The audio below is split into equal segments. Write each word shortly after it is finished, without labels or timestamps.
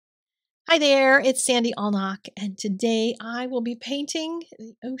Hi there, it's Sandy Allnock, and today I will be painting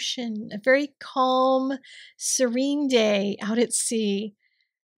the ocean, a very calm, serene day out at sea.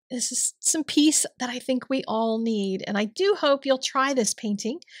 This is some peace that I think we all need, and I do hope you'll try this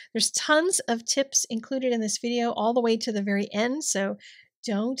painting. There's tons of tips included in this video all the way to the very end, so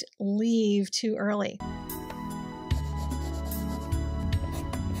don't leave too early.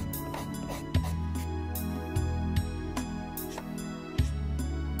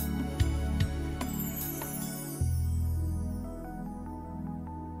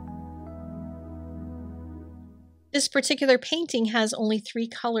 This particular painting has only 3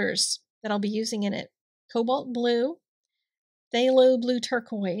 colors that I'll be using in it: cobalt blue, phthalo blue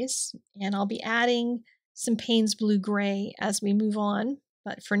turquoise, and I'll be adding some Payne's blue gray as we move on.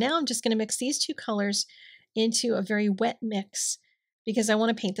 But for now, I'm just going to mix these 2 colors into a very wet mix because I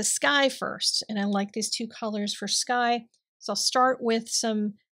want to paint the sky first, and I like these 2 colors for sky. So I'll start with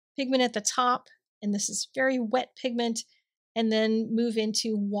some pigment at the top, and this is very wet pigment, and then move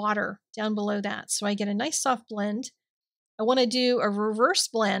into water down below that. So I get a nice soft blend. I want to do a reverse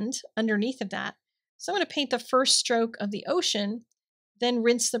blend underneath of that. So I'm going to paint the first stroke of the ocean, then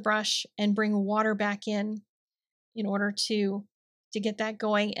rinse the brush and bring water back in order to get that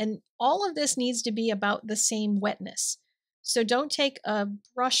going. And all of this needs to be about the same wetness. So don't take a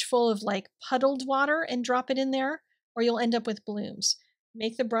brush full of like puddled water and drop it in there, or you'll end up with blooms.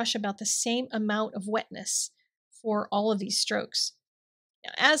 Make the brush about the same amount of wetness for all of these strokes.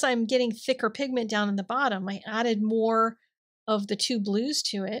 Now, as I'm getting thicker pigment down in the bottom, I added more of the 2 blues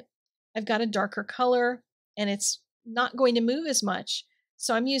to it. I've got a darker color and it's not going to move as much.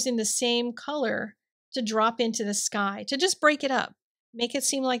 So I'm using the same color to drop into the sky to just break it up, make it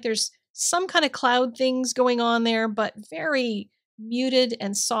seem like there's some kind of cloud things going on there, but very muted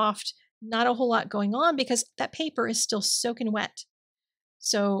and soft, not a whole lot going on because that paper is still soaking wet.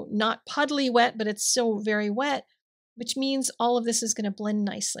 So not puddly wet, but it's still very wet, which means all of this is going to blend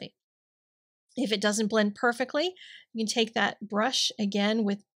nicely. If it doesn't blend perfectly, you can take that brush again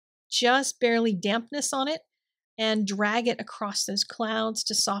with just barely dampness on it and drag it across those clouds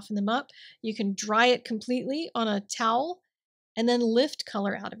to soften them up. You can dry it completely on a towel and then lift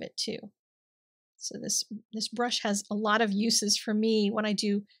color out of it too. So this brush has a lot of uses for me when I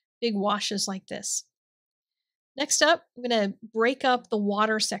do big washes like this. Next up, I'm going to break up the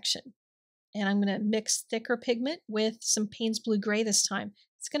water section, and I'm going to mix thicker pigment with some Payne's blue gray this time.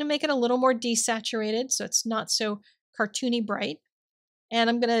 It's going to make it a little more desaturated, so it's not so cartoony bright. And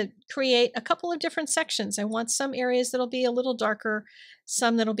I'm going to create a couple of different sections. I want some areas that'll be a little darker,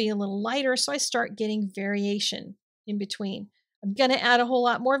 some that'll be a little lighter, so I start getting variation in between. I'm going to add a whole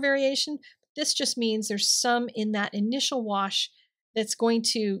lot more variation. This just means there's some in that initial wash that's going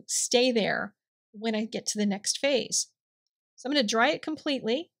to stay there when I get to the next phase. So I'm going to dry it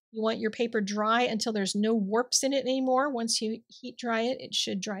completely. You want your paper dry until there's no warps in it anymore. Once you heat dry it, it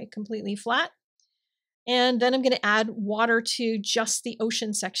should dry completely flat. And then I'm going to add water to just the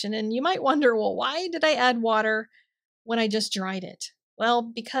ocean section. And you might wonder, well, why did I add water when I just dried it? Well,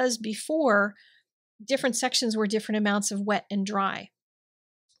 because before, different sections were different amounts of wet and dry.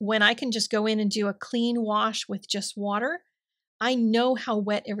 When I can just go in and do a clean wash with just water, I know how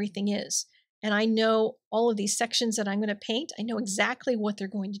wet everything is. And I know all of these sections that I'm going to paint. I know exactly what they're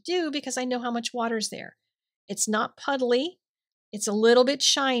going to do because I know how much water's there. It's not puddly. It's a little bit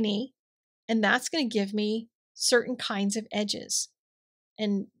shiny. And that's going to give me certain kinds of edges.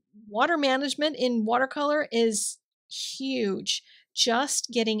 And water management in watercolor is huge.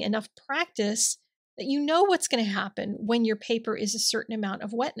 Just getting enough practice that you know what's going to happen when your paper is a certain amount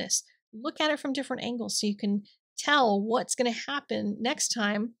of wetness. Look at it from different angles so you can tell what's going to happen next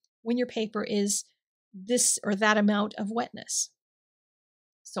time when your paper is this or that amount of wetness.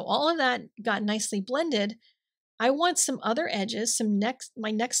 So all of that got nicely blended. I want some other edges,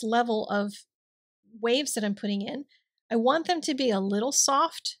 my next level of waves that I'm putting in. I want them to be a little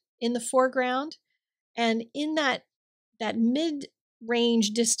soft in the foreground, and in that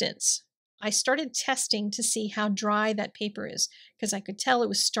mid-range distance, I started testing to see how dry that paper is because I could tell it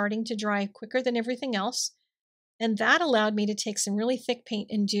was starting to dry quicker than everything else. And that allowed me to take some really thick paint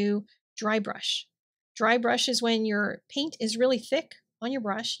and do dry brush. Dry brush is when your paint is really thick on your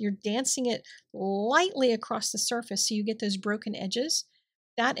brush. You're dancing it lightly across the surface so you get those broken edges.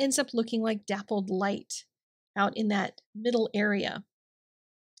 That ends up looking like dappled light out in that middle area.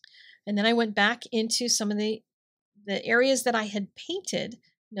 And then I went back into some of the areas that I had painted.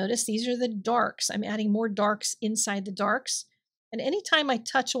 Notice these are the darks. I'm adding more darks inside the darks. And anytime I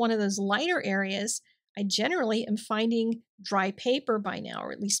touch one of those lighter areas, I generally am finding dry paper by now,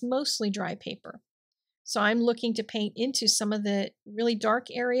 or at least mostly dry paper. So I'm looking to paint into some of the really dark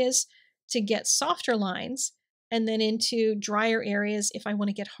areas to get softer lines, and then into drier areas if I want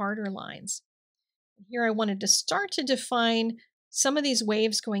to get harder lines. Here I wanted to start to define some of these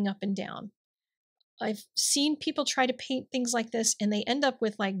waves going up and down. I've seen people try to paint things like this and they end up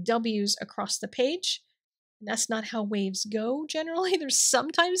with like W's across the page. That's not how waves go generally. There's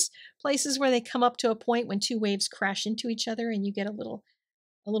sometimes places where they come up to a point when two waves crash into each other and you get a little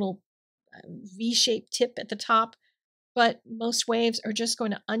V-shaped tip at the top, but most waves are just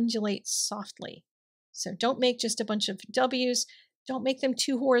going to undulate softly. So don't make just a bunch of W's. Don't make them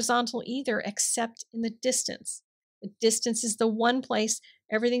too horizontal either, except in the distance. The distance is the one place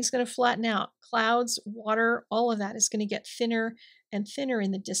everything's going to flatten out. Clouds, water, all of that is going to get thinner and thinner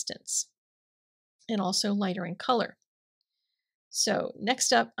in the distance, and also lighter in color. So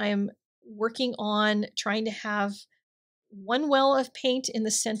next up, I'm working on trying to have one well of paint in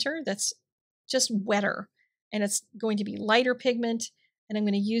the center that's just wetter, and it's going to be lighter pigment, and I'm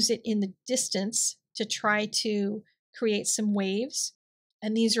going to use it in the distance to try to create some waves.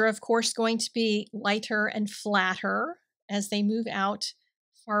 And these are, of course, going to be lighter and flatter as they move out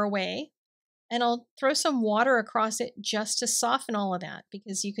far away. And I'll throw some water across it just to soften all of that,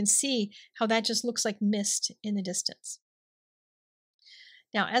 because you can see how that just looks like mist in the distance.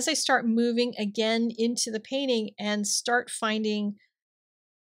 Now, as I start moving again into the painting and start finding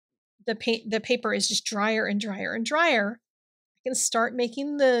the paper is just drier and drier and drier, I can start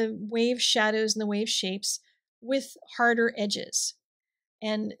making the wave shadows and the wave shapes with harder edges.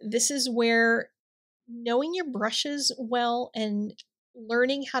 And this is where knowing your brushes well and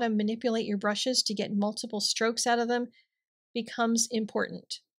learning how to manipulate your brushes to get multiple strokes out of them becomes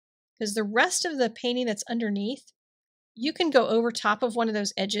important. Because the rest of the painting that's underneath, you can go over top of one of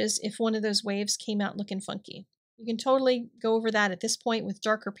those edges if one of those waves came out looking funky. You can totally go over that at this point with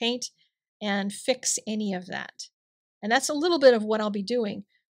darker paint and fix any of that. And that's a little bit of what I'll be doing.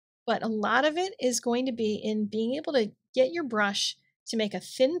 But a lot of it is going to be in being able to get your brush to make a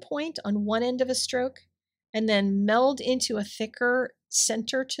thin point on one end of a stroke and then meld into a thicker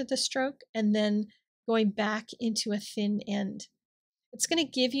center to the stroke and then going back into a thin end. It's going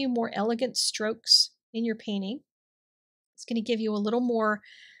to give you more elegant strokes in your painting. It's going to give you a little more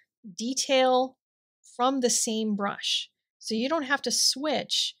detail from the same brush. So you don't have to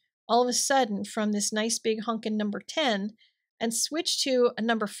switch all of a sudden from this nice big hunkin' number 10 and switch to a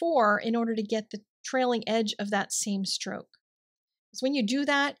number 4 in order to get the trailing edge of that same stroke. Because when you do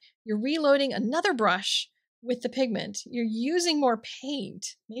that, you're reloading another brush with the pigment. You're using more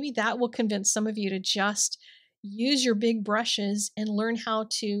paint. Maybe that will convince some of you to just use your big brushes and learn how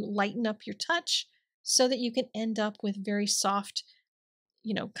to lighten up your touch so that you can end up with very soft,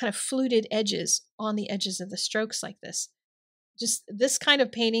 kind of fluted edges on the edges of the strokes like this. Just this kind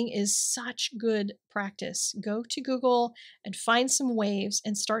of painting is such good practice. Go to Google and find some waves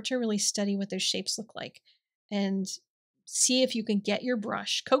and start to really study what those shapes look like and see if you can get your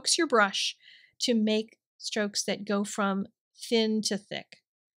brush, coax your brush to make strokes that go from thin to thick.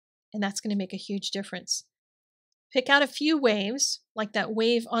 And that's going to make a huge difference. Pick out a few waves, like that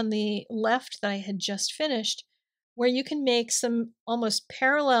wave on the left that I had just finished, where you can make some almost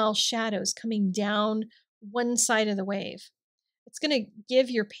parallel shadows coming down one side of the wave. It's going to give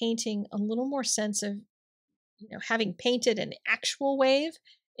your painting a little more sense of, having painted an actual wave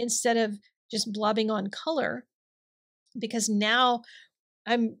instead of just blobbing on color, because now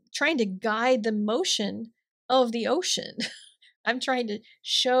I'm trying to guide the motion of the ocean. I'm trying to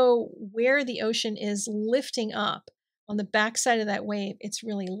show where the ocean is lifting up. On the back side of that wave, it's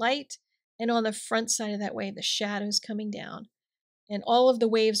really light, and on the front side of that wave, the shadows coming down. And all of the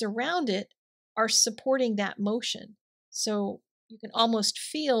waves around it are supporting that motion. So you can almost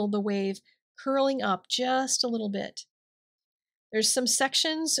feel the wave curling up just a little bit. There's some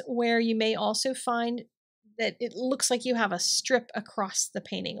sections where you may also find that it looks like you have a strip across the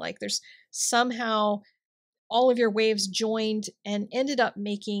painting, like there's somehow all of your waves joined and ended up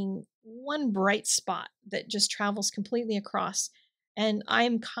making one bright spot that just travels completely across. And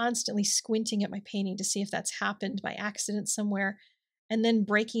I'm constantly squinting at my painting to see if that's happened by accident somewhere, and then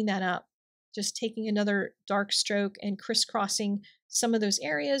breaking that up, just taking another dark stroke and crisscrossing some of those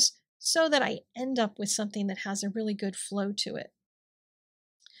areas so that I end up with something that has a really good flow to it.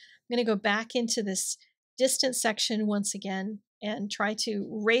 I'm going to go back into this distant section once again and try to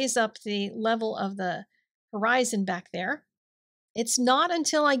raise up the level of the horizon back there. It's not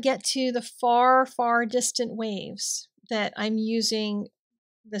until I get to the far, far distant waves that I'm using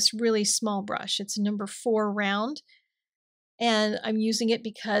this really small brush. It's a number 4 round, and I'm using it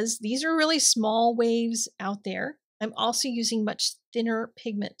because these are really small waves out there. I'm also using much thinner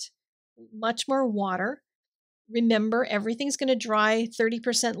pigment, much more water. Remember, everything's going to dry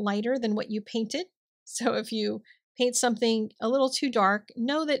 30% lighter than what you painted. So if you paint something a little too dark,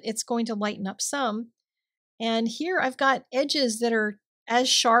 know that it's going to lighten up some. And here I've got edges that are as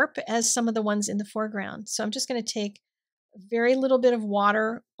sharp as some of the ones in the foreground. So I'm just going to take a very little bit of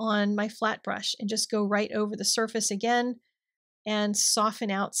water on my flat brush and just go right over the surface again and soften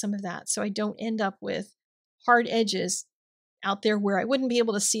out some of that so I don't end up with hard edges out there where I wouldn't be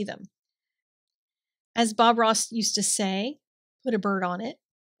able to see them. As Bob Ross used to say, put a bird on it.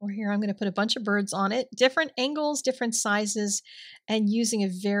 Or here I'm going to put a bunch of birds on it, different angles, different sizes, and using a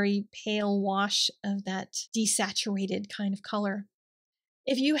very pale wash of that desaturated kind of color.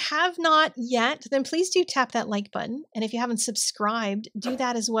 If you have not yet, then please do tap that like button. And if you haven't subscribed, do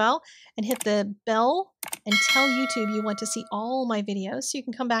that as well. And hit the bell and tell YouTube you want to see all my videos so you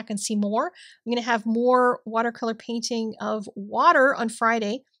can come back and see more. I'm going to have more watercolor painting of water on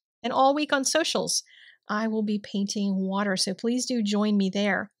Friday and all week on socials. I will be painting water, so please do join me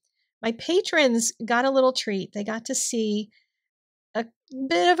there. My patrons got a little treat. They got to see a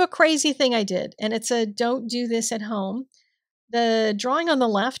bit of a crazy thing I did, and it's a don't do this at home. The drawing on the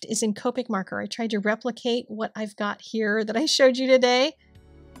left is in Copic marker. I tried to replicate what I've got here that I showed you today,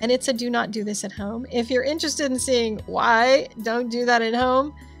 and it's a do not do this at home. If you're interested in seeing why don't do that at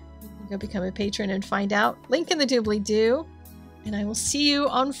home, you can go become a patron and find out. Link in the doobly-doo, and I will see you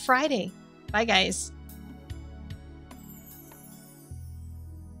on Friday. Bye, guys.